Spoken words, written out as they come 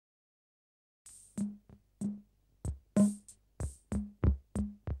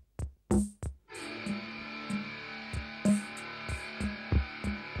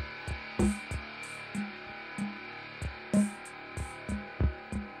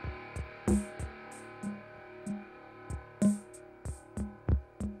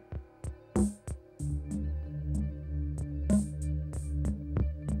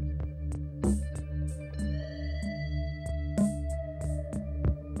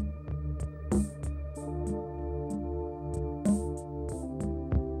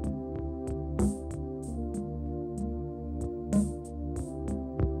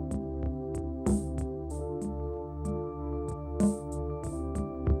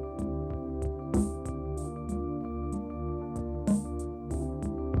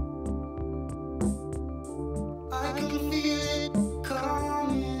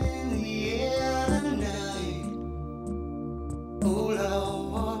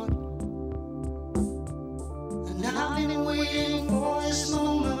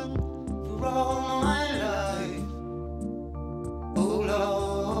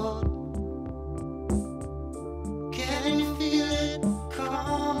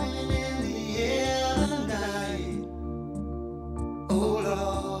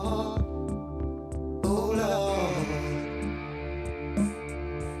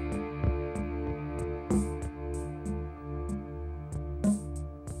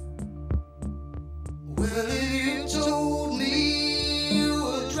Well, if you told me you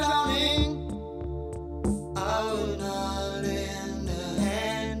were drowning, I would not lend a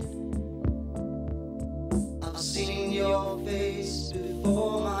hand. I've seen your face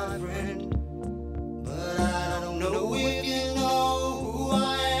before, my friend, but I don't know if you know who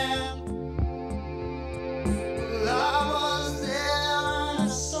I am. Well, I was there and I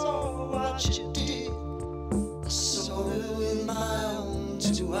saw what you did. I saw it with my own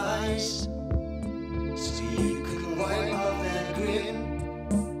two eyes. So you can wipe off that grin.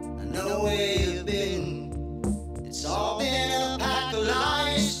 I know where you've been. It's all been a pack of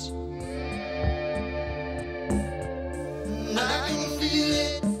lies. And I can feel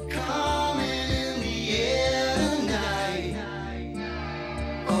it coming in the air tonight.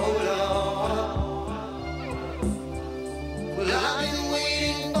 Oh Lord. Well, I've been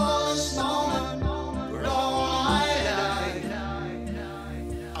waiting for this moment for all my life.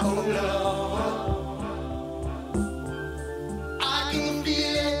 Oh Lord. I can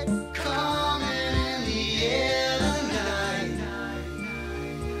feel it coming in the air tonight.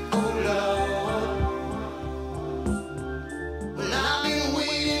 Oh Lord. Well, I've been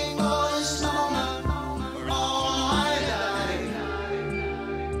waiting for this moment for all my life.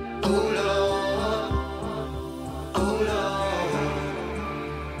 Oh Lord. Oh Lord.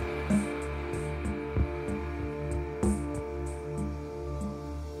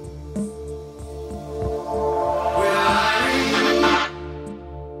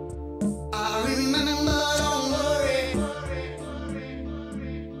 I remember, don't worry.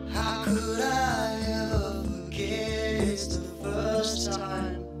 How could I ever forget? It's the first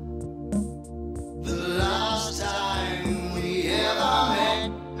time, the last time we ever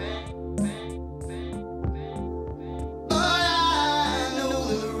met. But I know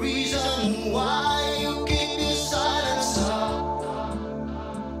the reason why you keep your silence up.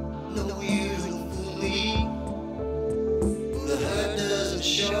 No, you don't fool me. The hurt doesn't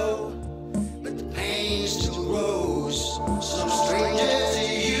show, but the pain still grows. So